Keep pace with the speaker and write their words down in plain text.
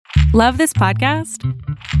Love this podcast?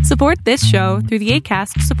 Support this show through the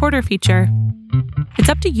Acast supporter feature. It's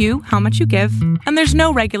up to you how much you give, and there's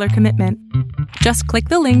no regular commitment. Just click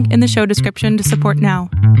the link in the show description to support now.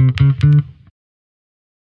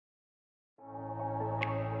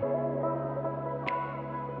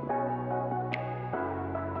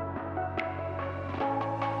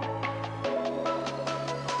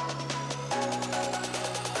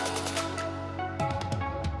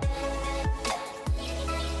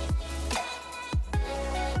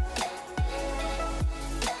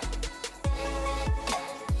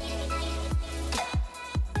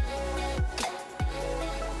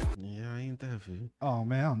 Oh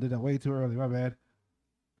man, I did that way too early. My bad.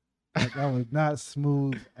 That was not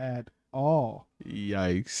smooth at all.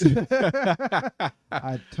 Yikes.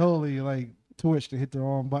 I totally twitched and hit the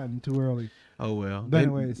wrong button too early. Oh well. But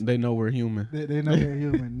anyways, they know we're human. They know they're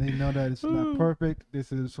human. They know that it's not perfect.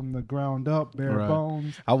 This is from the ground up, bare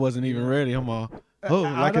bones. I wasn't even ready. I'm all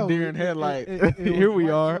like a deer in headlight. Here we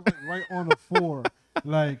are. Right on the floor.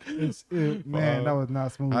 Man, that was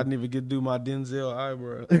not smooth. I didn't even get to do my Denzel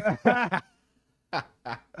eyebrow. Wow.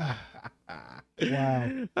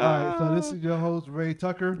 All right, so this is your host, Ray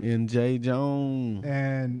Tucker. And Jay Jones.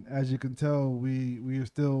 And as you can tell, we are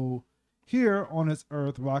still here on this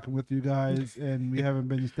earth rocking with you guys, and we haven't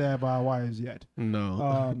been stabbed by our wives yet.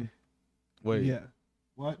 No. Wait. Yeah.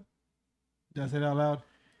 What? Did I say that out loud?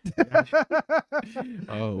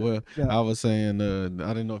 Oh well, yeah. I was saying I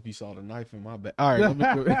didn't know if you saw the knife in my back. All right, let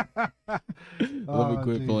me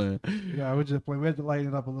quit playing. Yeah, we're just playing. We had to lighten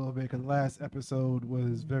it up a little bit because the last episode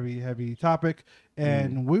was very heavy topic,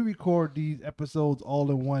 and we record these episodes all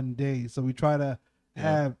in one day, so we try to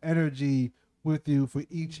have energy with you for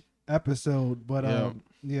each episode. But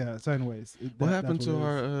so anyways, what happened to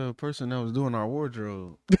our person that was doing our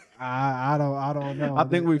wardrobe? I don't know. I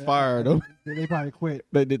think we fired them. They probably quit.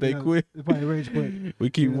 Did they quit? They probably rage quit.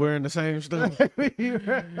 We keep wearing the same stuff. Oh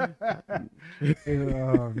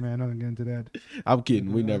man, I'm gonna get into that. I'm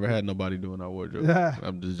kidding. We never had nobody doing our wardrobe.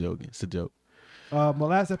 I'm just joking. It's a joke. My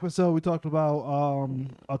last episode we talked about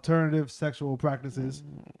alternative sexual practices,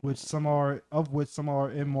 which some are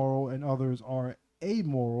immoral and others are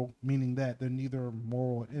amoral, meaning that they're neither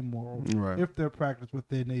moral or immoral if they're practiced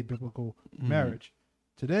within a biblical marriage.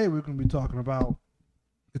 Today we're going to be talking about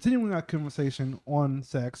continuing our conversation on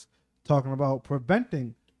sex, talking about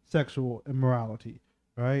preventing sexual immorality,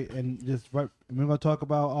 right? And we're going to talk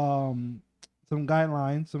about some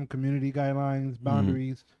guidelines, some community guidelines,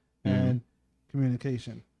 boundaries, and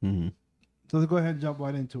communication. So let's go ahead and jump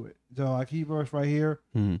right into it. So our key verse right here,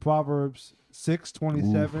 Proverbs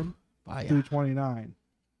 6:27 through 29.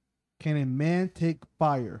 Can a man take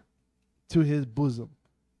fire to his bosom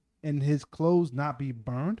and his clothes not be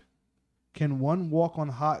burned? Can one walk on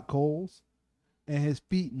hot coals and his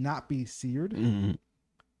feet not be seared?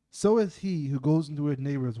 So is he who goes into his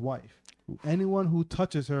neighbor's wife. Anyone who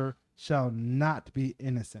touches her shall not be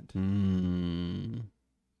innocent.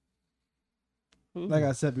 Like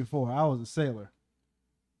I said before, I was a sailor.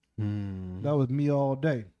 That was me all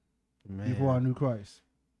day before I knew Christ.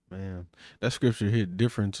 Man, that scripture hit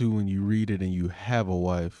different too when you read it and you have a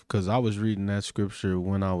wife. Because I was reading that scripture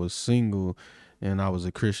when I was single and I was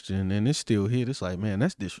a Christian, and it still hit. It's like, man,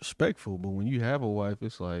 that's disrespectful. But when you have a wife,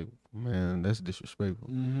 it's like, man, that's disrespectful.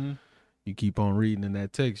 You keep on reading in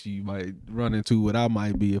that text, you might run into what I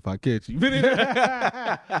might be if I catch you.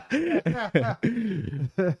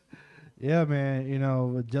 Yeah, man.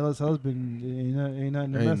 A jealous husband ain't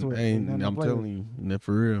nothing to mess with. I'm telling you,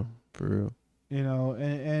 for real.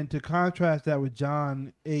 And to contrast that with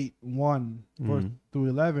John 8:1 verse through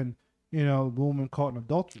 11, the woman caught in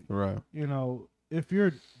adultery. Right. If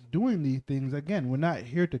you're doing these things, again, we're not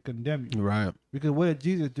here to condemn you. Right. Because what did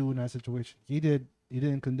Jesus do in that situation? He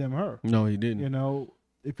didn't condemn her. No, he didn't.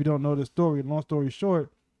 If you don't know the story, long story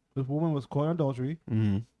short, this woman was caught in adultery.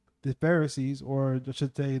 The Pharisees, or I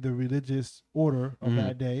should say the religious order of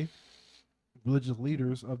that day, religious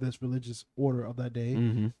leaders of this religious order of that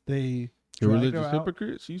day, they the religious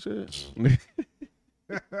hypocrites, you said?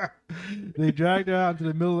 They dragged her out into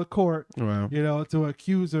the middle of the court, right. To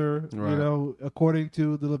accuse her, right. According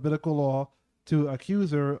to the Levitical law, to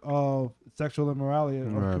accuse her of sexual immorality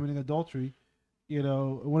or committing adultery.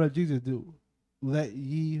 What did Jesus do? Let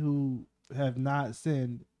ye who have not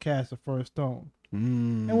sinned cast the first stone.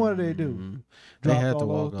 And what did they do? They had to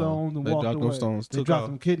walk walk stones and they walked dropped away. those stones. They dropped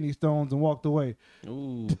some kidney stones and walked away.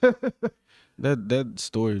 Ooh. That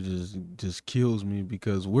story just kills me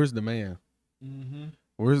because where's the man?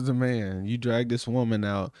 Where's the man? You dragged this woman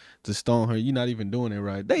out to stone her. You're not even doing it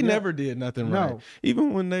right. They never did nothing right.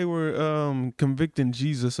 Even when they were convicting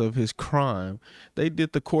Jesus of his crime, they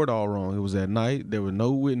did the court all wrong. It was at night. There were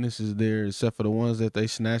no witnesses there except for the ones that they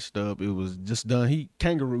snatched up. It was just done.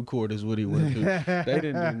 Kangaroo court is what he went to. They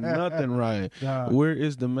didn't do nothing right. Where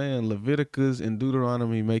is the man? Leviticus and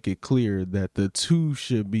Deuteronomy make it clear that the two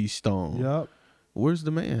should be stoned. Yep. Where's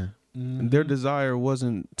the man? Mm-hmm. Their desire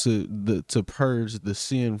wasn't to purge the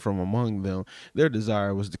sin from among them. Their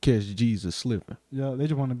desire was to catch Jesus slipping. Yeah, they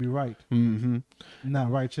just want to be right. Mm-hmm.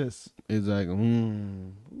 Not righteous. It's like,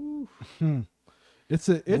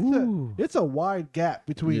 It's a wide gap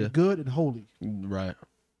between good and holy. Right.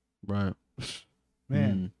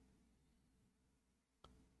 Man.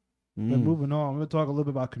 But moving on, I'm going to talk a little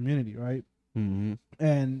bit about community, right? Mm-hmm.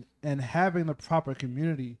 And having the proper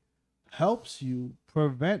community helps you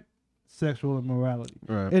prevent sexual immorality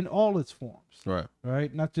in all its forms,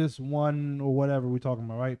 right? Not just one or whatever we're talking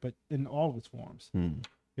about, right? But in all of its forms,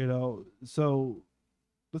 So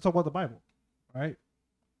let's talk about the Bible, right?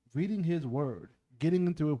 Reading His Word, getting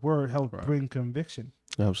into His Word helps bring conviction.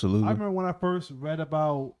 Absolutely. I remember when I first read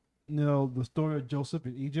about the story of Joseph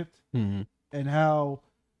in Egypt, and how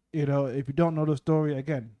if you don't know the story,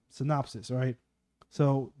 again, synopsis, right?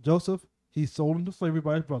 So Joseph, he's sold into slavery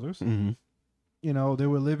by his brothers. Mm-hmm. They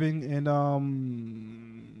were living in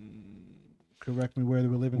correct me where they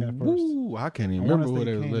were living at first. Ooh, I can't even remember where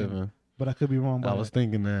they were living. But I could be wrong. I was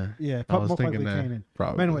thinking that. Yeah, I was thinking that. Canaan.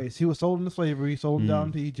 Probably. But anyways, he was sold into slavery, sold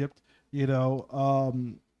down to Egypt. Not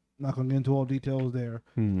gonna get into all details there.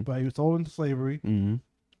 But he was sold into slavery.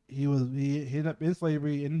 He ended up in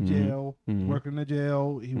slavery, in jail, working in the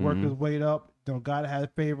jail. He worked his way up. God had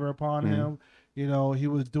favor upon him. He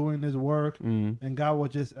was doing his work, and God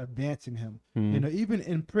was just advancing him. Even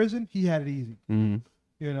in prison, he had it easy.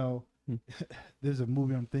 There's a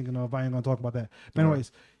movie I'm thinking of. I ain't gonna talk about that. But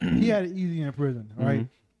anyways, he had it easy in prison, right?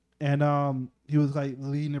 And he was like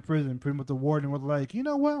leading the prison. Pretty much the warden was like, you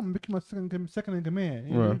know what? I'm making my second in command.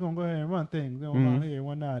 You're gonna go ahead and run things around here and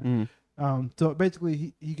whatnot. So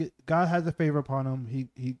basically, God has a favor upon him.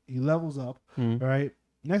 He levels up, right?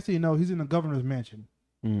 Next thing you know, he's in the governor's mansion.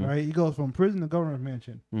 Right, he goes from prison to governor's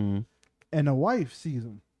mansion, and the wife sees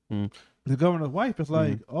him. The governor's wife is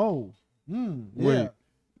like, "Oh, yeah,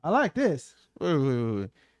 I like this."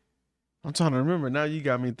 Wait. I'm trying to remember. Now you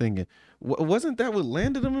got me thinking. Wasn't that what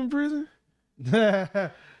landed him in prison? No,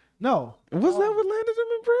 was that what landed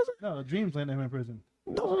him in prison? No, the dreams landed him in prison.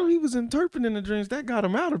 No, he was interpreting the dreams. That got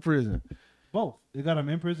him out of prison. Both. It got him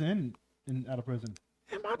in prison and out of prison.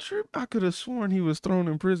 Am I tripping? I could have sworn he was thrown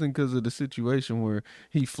in prison because of the situation where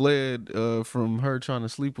he fled from her trying to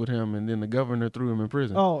sleep with him, and then the governor threw him in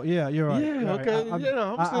prison. Oh yeah, you're right. Yeah, right. okay.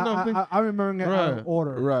 I'm remembering it out of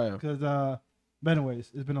order, right? Because but anyways,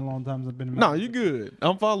 it's been a long time since I've been in. No, you good.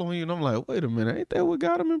 I'm following you, and I'm like, wait a minute, ain't that what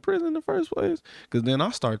got him in prison in the first place? Because then I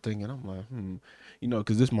start thinking, I'm like,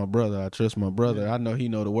 because this is my brother. I trust my brother. I know he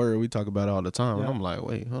know the word. We talk about it all the time. And I'm like,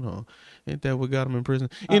 wait, hold on. Ain't that what got him in prison?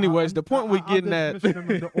 Anyways, the point we're getting at,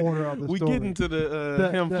 we get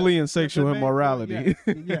into him fleeing sexual immorality.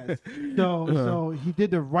 Yes. So he did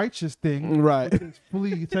the righteous thing. Right. Which is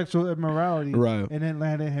flee sexual immorality. Right. And then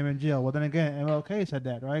landed him in jail. Well, then again, MLK said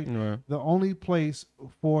that, right? The only place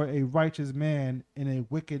for a righteous man in a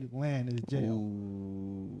wicked land is jail.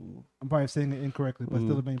 Ooh. I'm probably saying it incorrectly, but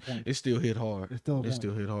still the main point. It still hit hard. It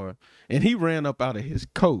still hit hard. And he ran up out of his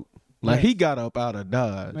coat. Like he got up out of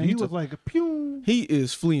Dodge. Man, he was like a pume. He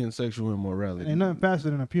is fleeing sexual immorality. Ain't nothing faster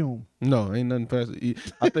than a pume. No, ain't nothing faster.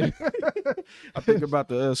 I think about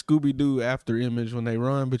the Scooby Doo after image when they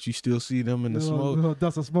run, but you still see them in the smoke. Little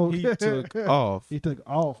dust of smoke. He took off. He took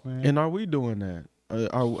off, man. And are we doing that?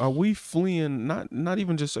 Are we fleeing not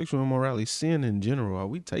even just sexual immorality, sin in general? Are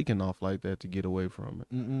we taking off like that to get away from it?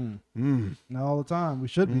 Not all the time. We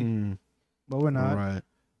should be, but we're not. Right.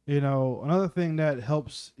 Another thing that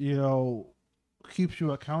helps, keeps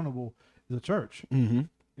you accountable is the church.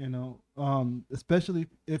 Especially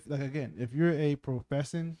if you're a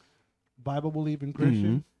professing Bible believing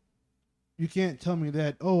Christian, you can't tell me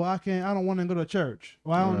that, I don't want to go to church.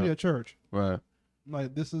 Well, I don't need a church. Right.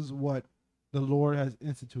 Like, this is what the Lord has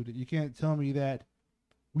instituted. You can't tell me that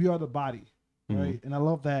we are the body, right? And I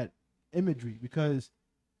love that imagery, because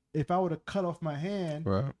if I were to cut off my hand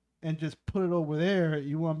and just put it over there,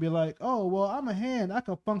 you want to be like, oh, well, I'm a hand. I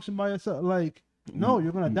can function by yourself. Like, no,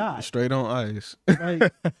 you're going to die. Straight on ice.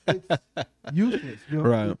 Like, it's useless.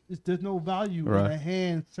 Right. There's no value in a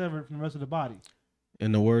hand severed from the rest of the body.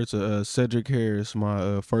 In the words of Cedric Harris,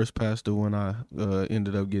 my first pastor when I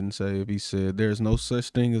ended up getting saved, he said, there's no such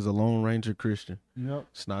thing as a Lone Ranger Christian. Yep.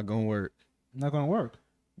 It's not going to work. Not going to work.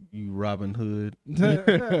 You Robin Hood.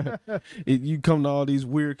 You come to all these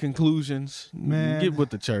weird conclusions. Man. Get with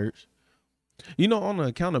the church. You know, on the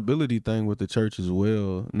accountability thing with the church as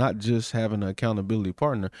well, not just having an accountability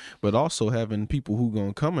partner, but also having people who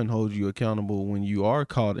gonna come and hold you accountable when you are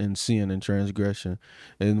caught in sin and transgression.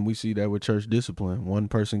 And we see that with church discipline. One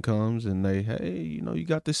person comes and they, hey, you know, you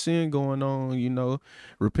got this sin going on, you know,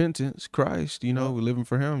 repentance, Christ, you know, we're living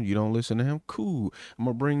for him. You don't listen to him. Cool. I'm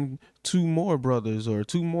gonna bring 2 more brothers or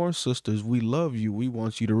 2 more sisters. We love you. We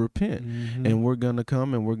want you to repent. And we're going to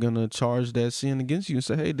come and we're going to charge that sin against you and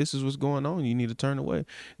say, hey, this is what's going on. You need to turn away.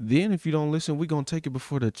 Then if you don't listen, we're going to take it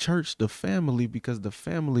before the church, the family, because the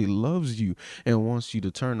family loves you and wants you to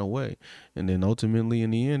turn away. And then ultimately in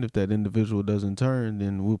the end, if that individual doesn't turn,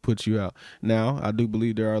 then we'll put you out. Now, I do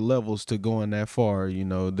believe there are levels to going that far. You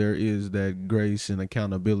know, there is that grace and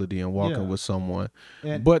accountability and walking with someone.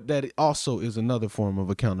 But that also is another form of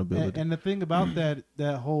accountability. And the thing about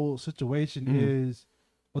that whole situation is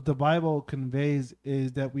what the Bible conveys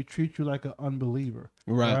is that we treat you like an unbeliever.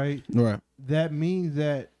 Right. That means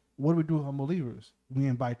that what do we do with unbelievers? We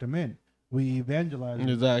invite them in. We evangelize them.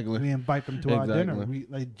 Exactly. We invite them to our dinner. We,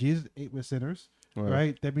 like Jesus ate with sinners.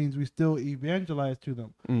 Right. That means we still evangelize to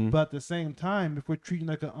them. But at the same time, if we're treating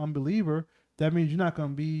like an unbeliever, that means you're not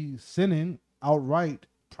going to be sinning outright,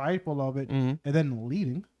 prideful of it, and then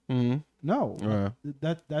leading. No,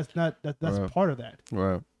 that's part of that.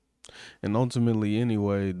 Right. And ultimately,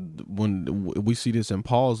 anyway, when we see this in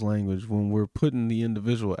Paul's language, when we're putting the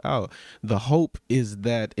individual out, the hope is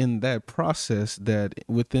that in that process, that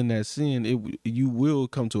within that sin, you will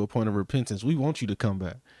come to a point of repentance. We want you to come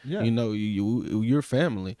back. Yeah. You know, your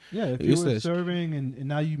family. Yeah, if you were serving and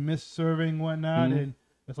now you miss serving whatnot, and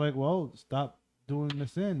it's like, well, stop doing the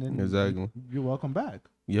sin, and you're welcome back.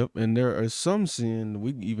 Yep, and there are some sin,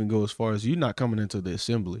 we even go as far as you're not coming into the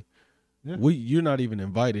assembly. Yeah. You're not even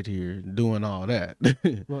invited here doing all that.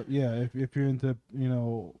 Well, yeah, if you're into, you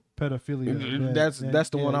know, pedophilia. That's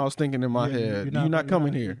the one I was thinking in my head. You're not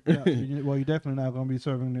coming here. Well, you're definitely not going to be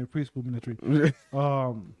serving in the preschool ministry.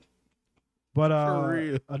 But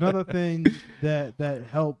another thing that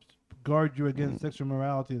helps guard you against sexual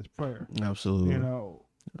immorality is prayer. Absolutely. You know,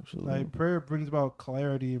 like prayer brings about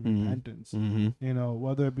clarity and repentance. You know,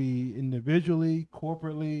 whether it be individually,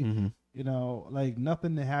 corporately. You know, like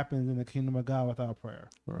nothing that happens in the kingdom of God without prayer.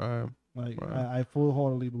 Right. Like I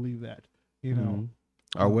full-heartedly believe that. You know,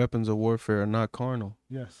 our weapons of warfare are not carnal.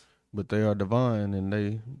 Yes. But they are divine, and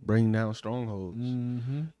they bring down strongholds.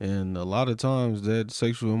 And a lot of times that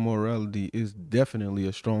sexual immorality is definitely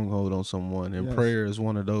a stronghold on someone, and prayer is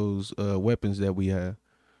one of those weapons that we have.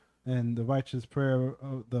 And the righteous prayer,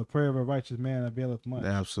 the prayer of a righteous man availeth much.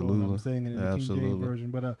 Absolutely. I'm saying it in the King James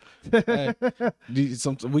version, but hey,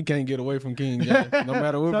 we can't get away from King James, no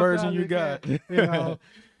matter what version you got. You know,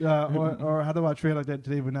 or how do I trade like that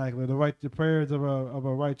today vernacular? The prayers of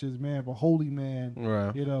a righteous man, of a holy man,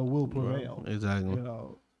 you know, will prevail. Exactly. You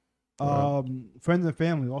know, friends and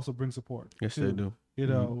family also bring support. Yes, they do. You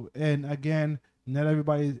know, and again, not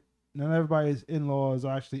everybody's in-laws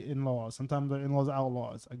are actually in-laws. Sometimes their in-laws are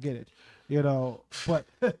outlaws. I get it, you know, but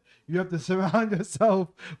you have to surround yourself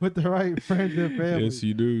with the right friends and family. Yes,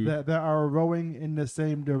 you do. That are rowing in the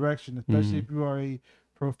same direction, especially if you are a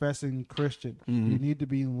professing Christian. You need to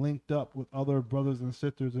be linked up with other brothers and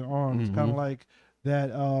sisters in arms, kind of like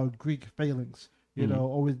that Greek phalanx. You know,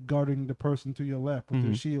 always guarding the person to your left with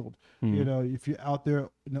your shield. You know, if you're out there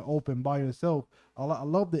in the open by yourself, I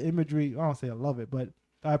love the imagery. I don't say I love it, but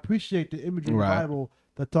I appreciate the imagery in the Bible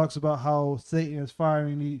that talks about how Satan is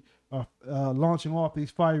firing launching off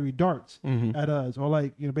these fiery darts at us, or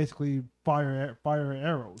like, you know, basically fire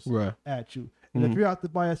arrows at you. And if you're out there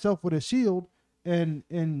by yourself with a shield, and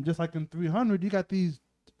just like in 300, you got these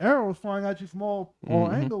arrows flying at you from all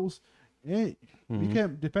angles. You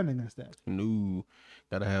can't defend against that. No,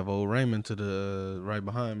 gotta have old Raymond to the right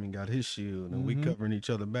behind me, got his shield, and we covering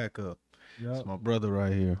each other back up. That's my brother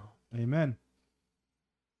right here. Amen.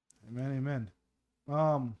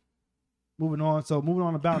 Moving on to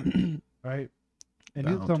boundaries, right? And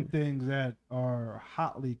these are some things that are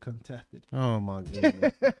hotly contested. Oh my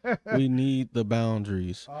goodness. We need the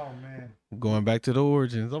boundaries. Oh man. Going back to the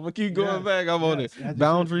origins. I'm gonna keep going back. I'm on it.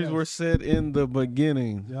 Boundaries were set in the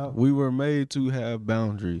beginning. We were made to have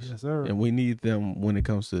boundaries. Yes, sir. And we need them when it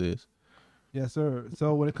comes to this. Yes, sir.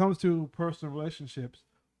 So when it comes to personal relationships,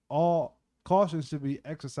 all caution should be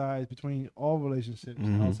exercised between all relationships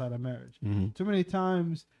outside of marriage. Too many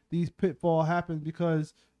times these pitfalls happen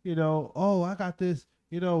because, you know, oh, I got this,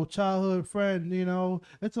 you know, childhood friend, you know,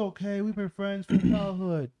 it's okay. We've been friends from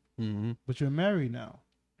childhood. But you're married now.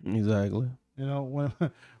 Exactly. You know, when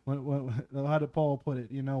how did Paul put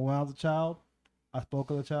it? You know, when I was a child, I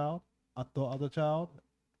spoke as a child, I thought as a child,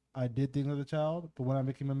 I did things as a child, but when I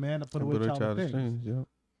became a man, I put away childish things. Yeah.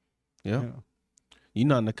 You know? You're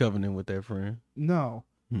not in a covenant with that friend. No.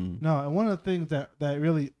 No, and one of the things that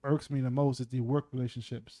really irks me the most is the work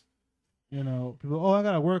relationships. You know, people, I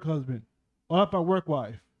got a work husband. What about work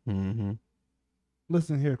wife? Mm-hmm.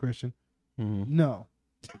 Listen here, Christian. Mm-hmm. No.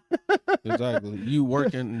 Exactly. You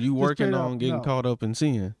working on getting caught up in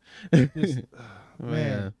sin.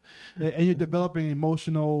 Man. And you're developing an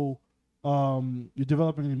emotional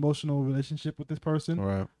relationship with this person.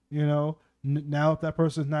 Right. You know, now if that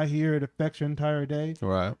person's not here, it affects your entire day.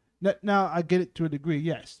 Right. Now I get it to a degree.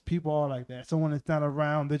 Yes, people are like that. Someone that's not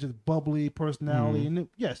around, they're just bubbly personality. And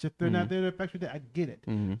yes, if they're not there to affect your day, I get it.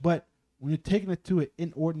 But when you're taking it to an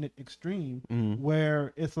inordinate extreme,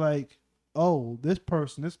 where it's like, oh, this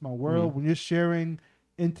person, this is my world. When you're sharing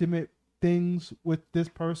intimate things with this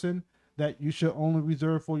person that you should only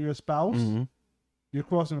reserve for your spouse, you're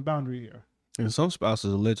crossing a boundary here. And some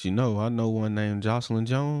spouses will let you know. I know one named Jocelyn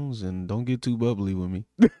Jones, and don't get too bubbly with me.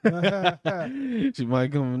 She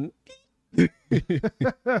might come. You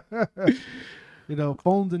know,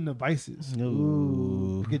 phones and devices.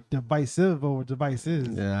 Ooh, get divisive over devices.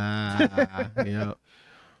 Yeah.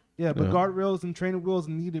 Yeah, but guardrails and training wheels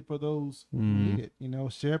are needed for those who need it. You know,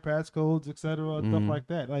 share passcodes, etc., stuff like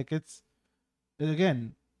that. Like it's a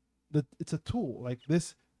tool. Like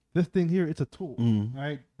this thing here, it's a tool,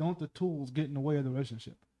 right? Don't the tools get in the way of the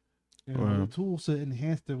relationship? You know, the tools to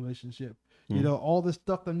enhance the relationship. You know, all this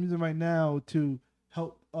stuff that I'm using right now to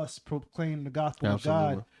help us proclaim the gospel of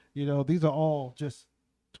God. You know, these are all just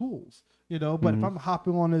tools. You know, but if I'm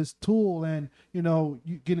hopping on this tool and, you know,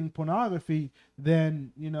 getting pornography,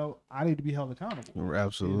 then, you know, I need to be held accountable.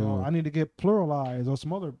 Absolutely. You know, I need to get Pluralize or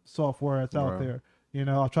some other software that's out there. You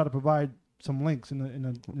know, I'll try to provide some links in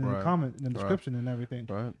the comment, in the description and everything.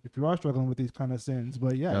 Right. If you are struggling with these kind of sins.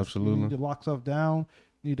 But yeah, you need to lock stuff down.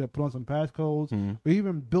 You need to put on some passcodes. Or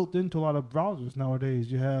even built into a lot of browsers nowadays,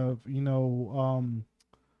 you have, you know,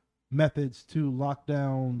 methods to lock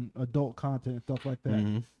down adult content and stuff like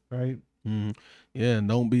that. Right. Yeah, and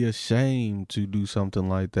don't be ashamed to do something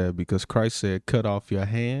like that, because Christ said, cut off your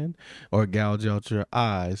hand or gouge out your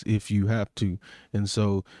eyes if you have to. And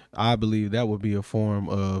so I believe that would be a form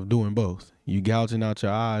of doing both. You gouging out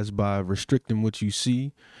your eyes by restricting what you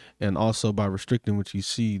see, and also by restricting what you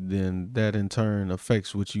see, then that in turn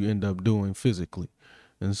affects what you end up doing physically.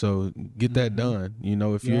 And so get that done. You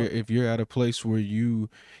know, if you're at a place where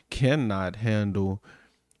you cannot handle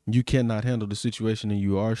the situation and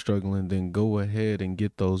you are struggling, then go ahead and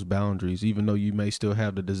get those boundaries. Even though you may still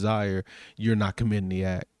have the desire, you're not committing the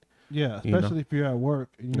act. Yeah, especially if you're at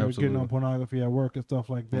work and you're getting on pornography at work and stuff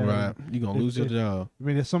like that. Right. You're going to lose your job. I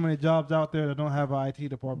mean, there's so many jobs out there that don't have an IT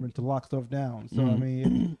department to lock stuff down. So, I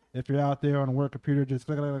mean, if you're out there on a work computer just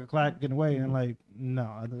clack, getting away, and like,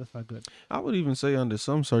 no, that's not good. I would even say under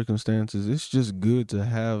some circumstances, it's just good to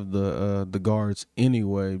have the guards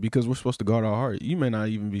anyway, because we're supposed to guard our heart. You may not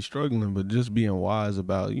even be struggling, but just being wise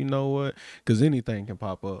about, you know what, because anything can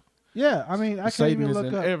pop up. Yeah, I mean, I can't even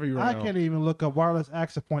look up wireless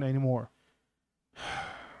access point anymore.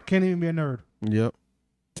 Can't even be a nerd. Yep,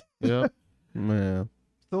 man.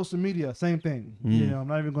 Social media, same thing. You know, I'm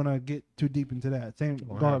not even gonna get too deep into that. Same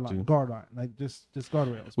guard line, like just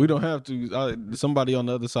guardrails. We don't have to. Somebody on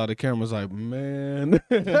the other side of the camera is like, man,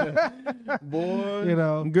 boy, you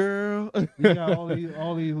know, girl. You got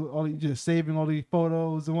all these, just saving all these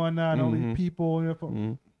photos and whatnot, all these people.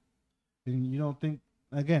 And you don't think.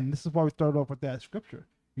 Again, this is why we started off with that scripture.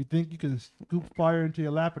 You think you can scoop fire into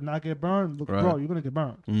your lap and not get burned? Look, bro, you're gonna get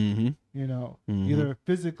burned. You know, either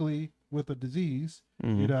physically with a disease,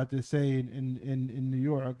 you know, to say in New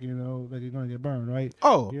York, you know, that you're gonna get burned, right?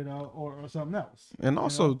 Oh, you know, or something else. And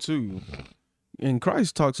also too, and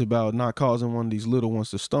Christ talks about not causing one of these little ones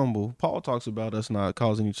to stumble. Paul talks about us not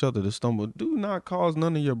causing each other to stumble. Do not cause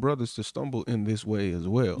none of your brothers to stumble in this way as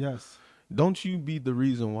well. Yes. Don't you be the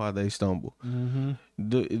reason why they stumble.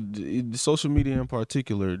 The social media in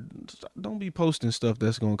particular, don't be posting stuff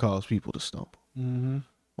that's going to cause people to stumble.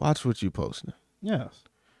 Watch what you're posting. Yes.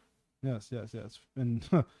 And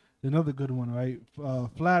another good one, right?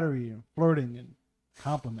 Flattery and flirting and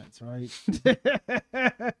compliments, right?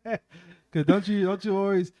 Because don't you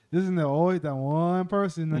always, isn't there always that one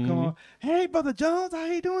person that come on, hey, Brother Jones, how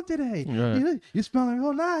you doing today? Right. You smelling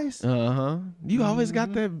real nice. You always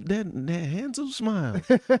got that handsome smile.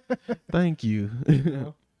 Thank you.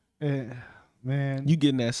 Man, you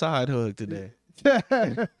getting that side hug today.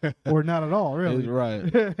 or not at all, really. Right.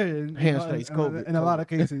 Handshakes, COVID. In a lot of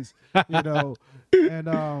cases,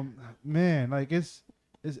 and man, like it's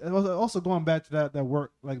also going back to that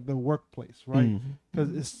work, like the workplace, right?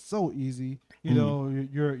 Because it's so easy,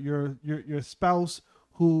 your spouse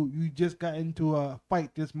who you just got into a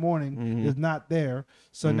fight this morning is not there,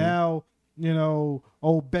 so now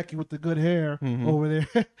old Becky with the good hair over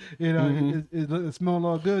there, is smelling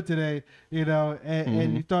all good today,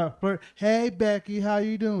 and you start flirt. Hey Becky, how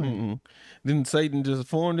you doing? Then Satan just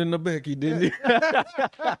formed into Becky, didn't he?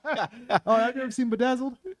 Oh, have you ever seen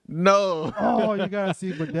Bedazzled? No. Oh, you gotta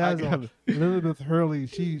see Bedazzled. Elizabeth Hurley,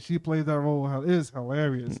 she plays that role. It is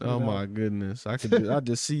hilarious. Oh my goodness, I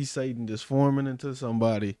just see Satan just forming into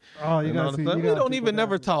somebody. Oh, you gotta see. We don't even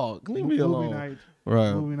never talk. Leave me alone. Movie night.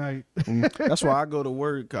 Right. Movie night. That's why I go to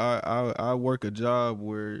work. I work a job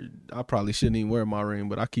where I probably shouldn't even wear my ring,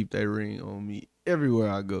 but I keep that ring on me everywhere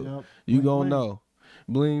I go. Yep. You Bling, gonna bling. know.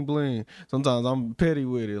 Bling bling. Sometimes I'm petty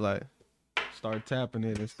with it, like start tapping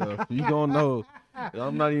it and stuff. You gonna know.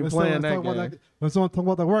 I'm not even playing that game. When someone talk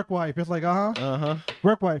about the work wife, it's like,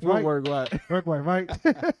 work wife, right? Work wife. Work wife, right?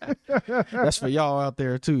 That's for y'all out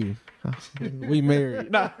there too. We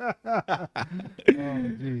married. Oh,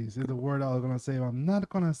 jeez, it's the word I was gonna say. But I'm not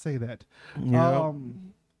gonna say that. Yeah.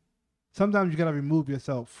 Sometimes you gotta remove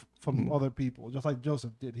yourself from other people, just like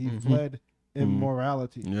Joseph did. He fled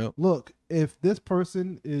immorality. Yep. Look, if this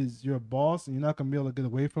person is your boss and you're not gonna be able to get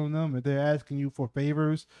away from them, if they're asking you for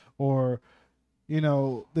favors, or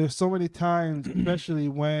there's so many times, especially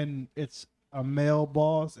when it's a male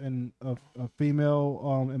boss and a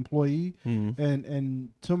female employee, and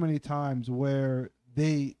so many times where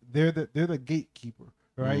they're the gatekeeper,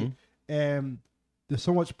 right? And there's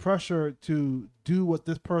so much pressure to do what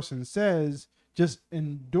this person says. Just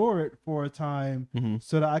endure it for a time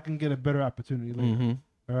so that I can get a better opportunity later.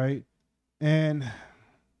 All right. And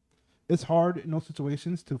it's hard in those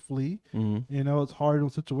situations to flee. It's hard in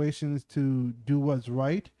those situations to do what's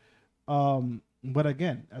right. But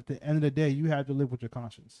again, at the end of the day, you have to live with your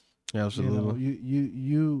conscience. Absolutely.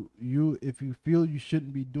 You if you feel you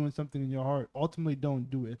shouldn't be doing something in your heart, ultimately don't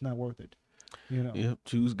do it. It's not worth it. Yep.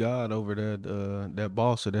 Choose God over that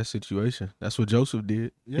boss or that situation. That's what Joseph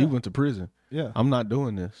did. Yeah. He went to prison. Yeah. I'm not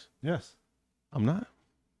doing this. Yes. I'm not.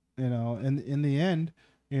 And in the end,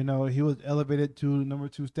 he was elevated to number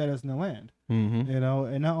 2 status in the land. And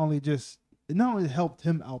not only helped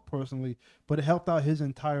him out personally, but it helped out his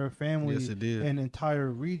entire family. Yes, it did. And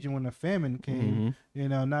entire region when the famine came.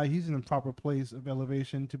 Now he's in a proper place of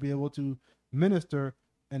elevation to be able to minister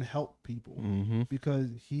and help people because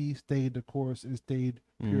he stayed the course and stayed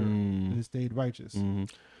pure and stayed righteous.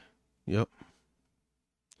 Yep.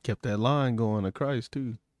 Kept that line going to Christ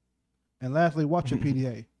too. And lastly, watch your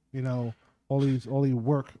PDA. All these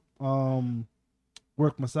work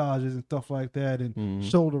massages and stuff like that, and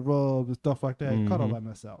shoulder rubs and stuff like that. Cut all that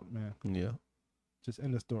mess out, man. Yeah. Just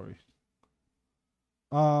end the story.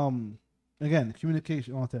 Again,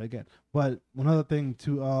 communication on that again. But another thing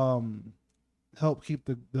to help keep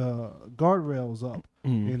the guardrails up,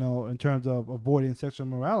 in terms of avoiding sexual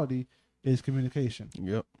immorality, is communication.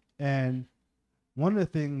 Yep. And one of the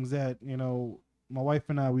things that my wife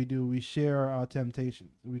and I we share our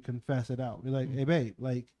temptations. We confess it out. We're like, hey babe,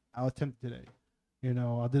 like I was tempted today.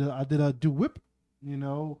 I did a do whip,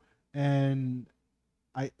 and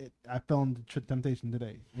I fell into temptation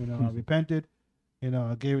today. I repented.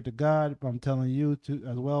 I gave it to God, but I'm telling you to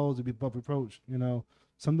as well to be above reproach.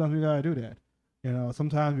 Sometimes we gotta do that.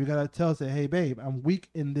 Sometimes we gotta say, hey babe, I'm weak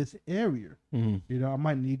in this area. I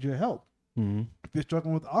might need your help. If you're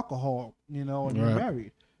struggling with alcohol, and you're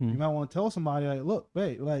married, you might want to tell somebody, like, look,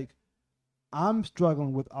 babe, like I'm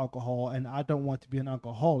struggling with alcohol and I don't want to be an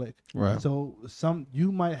alcoholic. Right. So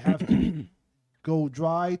you might have to go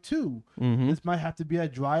dry too. This might have to be a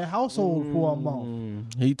dry household for a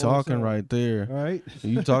month. He talking right there. Right.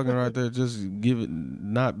 You talking right there. Just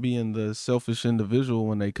not being the selfish individual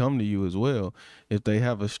when they come to you as well. If they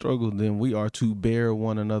have a struggle, then we are to bear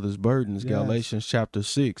one another's burdens. Yes. Galatians chapter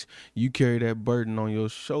 6. You carry that burden on your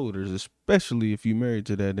shoulders, especially if you're married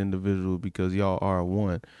to that individual, because y'all are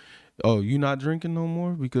one. Oh, you not drinking no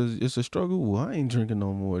more because it's a struggle? Well, I ain't drinking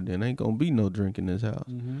no more. Then ain't gonna be no drink in this house.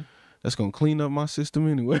 That's gonna clean up my system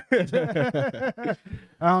anyway. I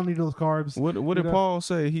don't need those carbs. What did Paul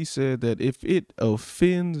say? He said that if it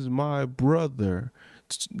offends my brother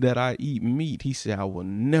that I eat meat, he said I will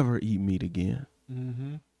never eat meat again.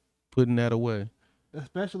 Putting that away.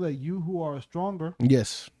 Especially you who are stronger.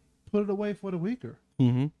 Yes. Put it away for the weaker.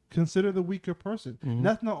 Consider the weaker person.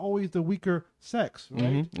 That's not always the weaker sex,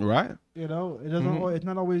 right? Right. It doesn't. It's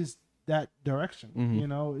not always that direction. You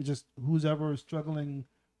know, it's just who's ever struggling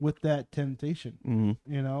with that temptation.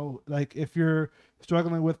 You know, like if you're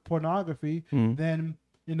struggling with pornography, then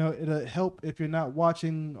you know it'll help if you're not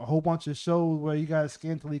watching a whole bunch of shows where you got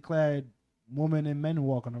scantily clad women and men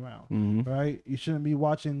walking around, right? You shouldn't be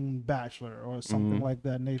watching Bachelor or something like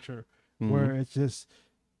that nature, where it's just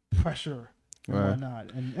pressure and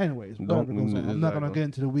whatnot. And anyways, whatever goes on. I'm not gonna get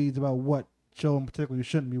into the weeds about what show in particular you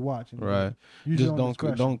shouldn't be watching. Right. Just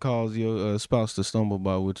don't cause your spouse to stumble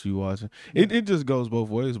by what you watching. It just goes both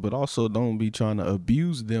ways, but also don't be trying to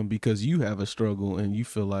abuse them because you have a struggle and you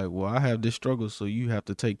feel like, well, I have this struggle, so you have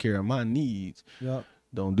to take care of my needs. Yep.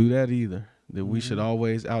 Don't do that either. That we should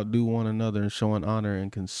always outdo one another and showing honor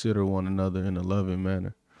and consider one another in a loving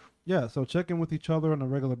manner. Yeah, so check in with each other on a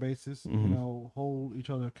regular basis. You know, hold each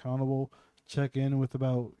other accountable. Check in with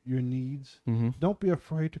about your needs. Don't be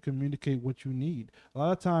afraid to communicate what you need. A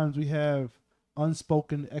lot of times we have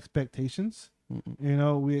unspoken expectations. You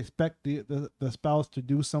know, we expect the spouse to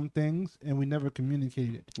do some things and we never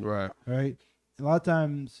communicate it. Right. A lot of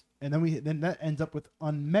times, and then that ends up with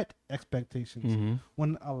unmet expectations.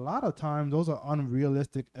 When a lot of times those are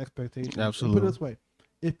unrealistic expectations. Absolutely. Put it this way: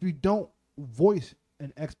 if you don't voice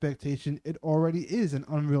an expectation, it already is an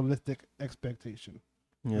unrealistic expectation.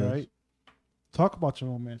 Yes. Right? Talk about your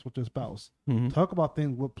romance with your spouse. Talk about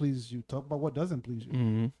things what pleases you. Talk about what doesn't please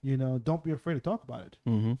you. You know, don't be afraid to talk about it.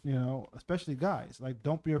 You know, especially guys. Like,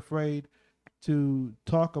 don't be afraid to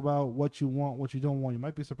talk about what you want, what you don't want. You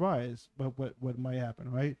might be surprised, but what might happen,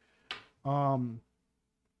 right?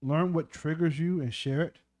 Learn what triggers you and share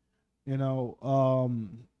it. You know,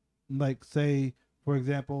 like say, for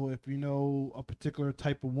example, if you know a particular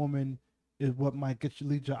type of woman is what might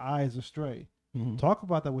lead your eyes astray. Talk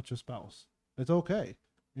about that with your spouse. It's okay,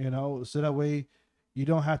 you know, so that way you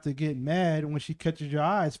don't have to get mad when she catches your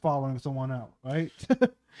eyes following someone out, right?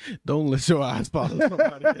 Don't let your eyes follow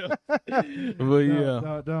somebody else.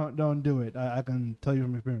 But don't do it. I can tell you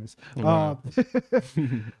from experience. Right.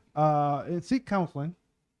 And seek counseling.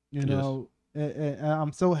 You know, and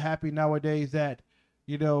I'm so happy nowadays that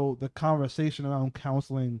you know the conversation around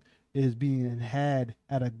counseling is being had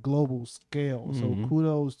at a global scale. So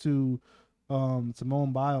kudos to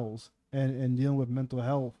Simone Biles. And dealing with mental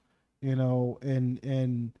health, you know,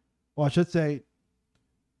 and I should say,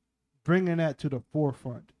 bringing that to the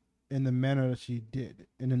forefront in the manner that she did,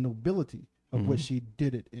 and the nobility of what she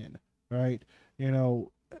did it in, right? You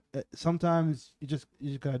know, sometimes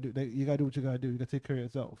you gotta do what you gotta do. You gotta take care of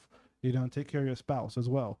yourself. You know, take care of your spouse as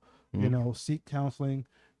well. You know, seek counseling.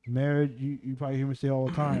 Marriage, you probably hear me say all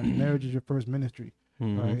the time, marriage is your first ministry,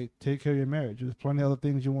 right? Take care of your marriage. There's plenty of other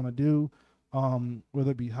things you want to do.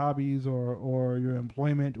 Whether it be hobbies or your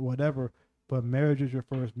employment, whatever, but marriage is your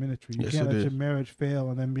first ministry. You can't let your marriage fail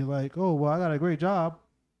and then be like, oh, well, I got a great job.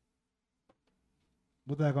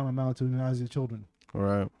 What's that going to amount to now as your children? All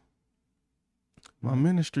right. My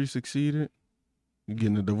ministry succeeded. You're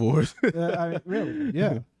getting a divorce. I mean, really,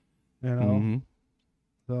 yeah. You know,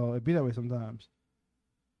 so it'd be that way sometimes.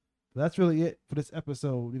 But that's really it for this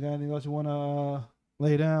episode. You got anything else you want to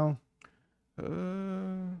lay down?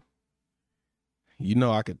 You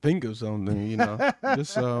know, I could think of something, you know,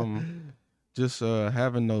 just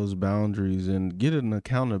having those boundaries and get an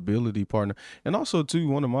accountability partner. And also, too,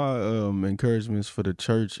 one of my encouragements for the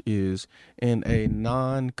church is in a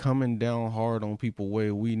coming down hard on people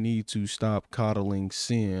way, we need to stop coddling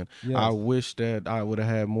sin. Yes. I wish that I would have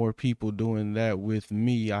had more people doing that with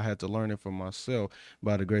me. I had to learn it for myself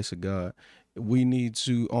by the grace of God. We need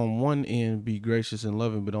to, on one end, be gracious and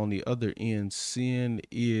loving, but on the other end, sin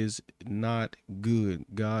is not good.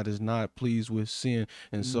 God is not pleased with sin.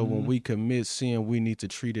 And so when we commit sin, we need to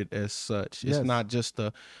treat it as such. Yes. It's not just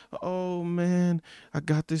oh man, I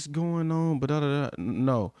got this going on, but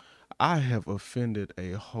no. I have offended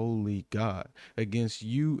a holy God. Against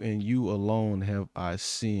you and you alone have I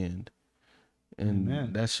sinned. And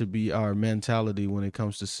Amen. That should be our mentality when it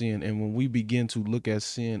comes to sin. And when we begin to look at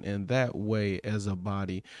sin in that way as a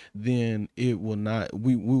body, then we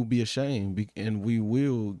will be ashamed and we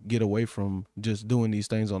will get away from just doing these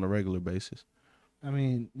things on a regular basis. I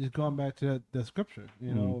mean, just going back to the scripture,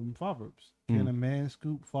 you know, in Proverbs, can a man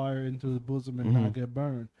scoop fire into his bosom and not get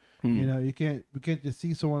burned? You know, we can't just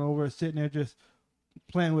see someone over sitting there just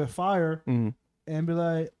playing with fire and be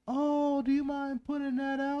like, oh, do you mind putting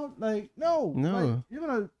that out? Like, no. Like, you're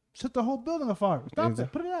going to set the whole building on fire. Stop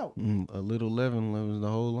that. Put it out. A little leaven leavens the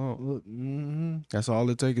whole lump. That's all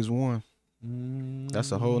it takes is one.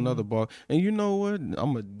 That's a whole nother ball. And you know what?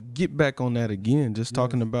 I'm going to get back on that again, just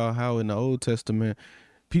talking about how in the Old Testament,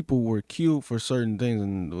 people were killed for certain things.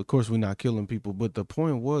 And, of course, we're not killing people. But the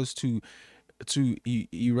point was to to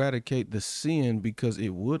eradicate the sin because it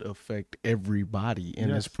would affect everybody in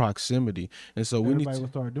its Yes. proximity. And so we need Everybody to, will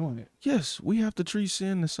start doing it. yes, we have to treat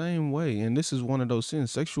sin the same way. And this is one of those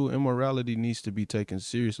sins. Sexual immorality needs to be taken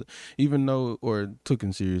seriously, even though, or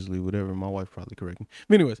taken seriously, whatever. My wife probably correct me.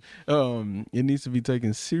 But anyways, it needs to be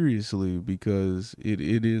taken seriously because it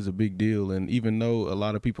is a big deal. And even though a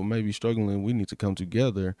lot of people may be struggling, we need to come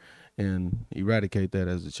together and eradicate that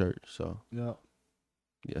as a church. So, Yeah.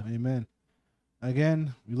 yeah. Amen.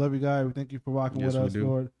 Again, we love you guys. We thank you for rocking Yes, with we us, do.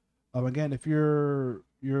 Lord. Again, if you're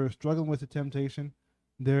struggling with the temptation,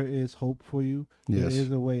 there is hope for you. Yes. There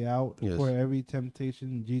is a way out. Yes. For every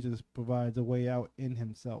temptation, Jesus provides a way out in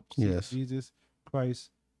himself. Seek Yes. Jesus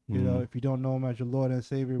Christ. You know, if you don't know him as your Lord and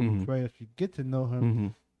Savior, we pray that you get to know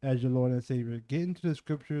him as your Lord and Savior. Get into the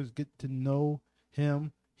scriptures, get to know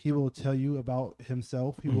him. He will tell you about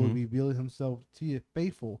himself. He will reveal himself to you,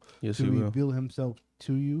 faithful Yes, to he will. reveal himself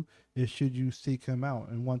to you. Is should you seek him out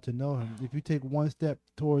and want to know him. If you take one step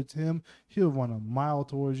towards him, he'll run a mile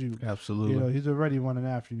towards you. Absolutely. You know, he's already running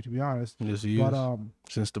after you, to be honest. Yes, he But is.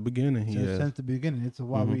 Since the beginning, he has. since the beginning, it's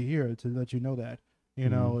why we're here, to let you know that. You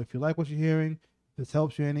know, if you like what you're hearing, if this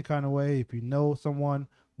helps you any kind of way, if you know someone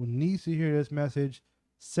who needs to hear this message,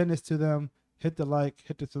 send this to them. Hit the like,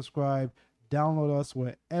 hit the subscribe, download us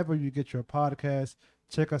wherever you get your podcast.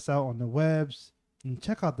 Check us out on the webs and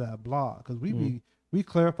check out that blog, because we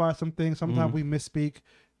clarify some things. Sometimes we misspeak,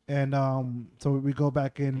 and so we go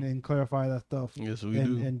back in and clarify that stuff. Yes, we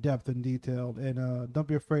do. In depth and detailed. And don't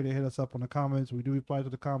be afraid to hit us up on the comments. We do reply to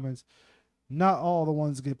the comments. Not all the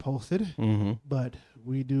ones get posted, but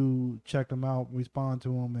we do check them out, respond to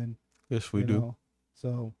them, and yes, we you do. know,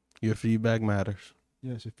 so Your feedback matters.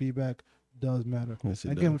 yes, your feedback does matter. Yes,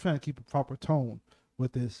 it Again, does. we're trying to keep a proper tone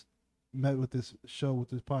with this show, with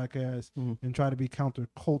this podcast, and try to be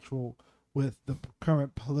countercultural with the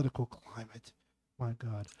current political climate. My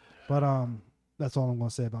God. But that's all I'm gonna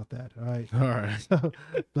say about that. All right. All right. So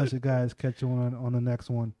bless you guys. Catch you on the next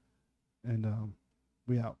one. And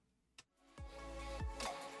we out.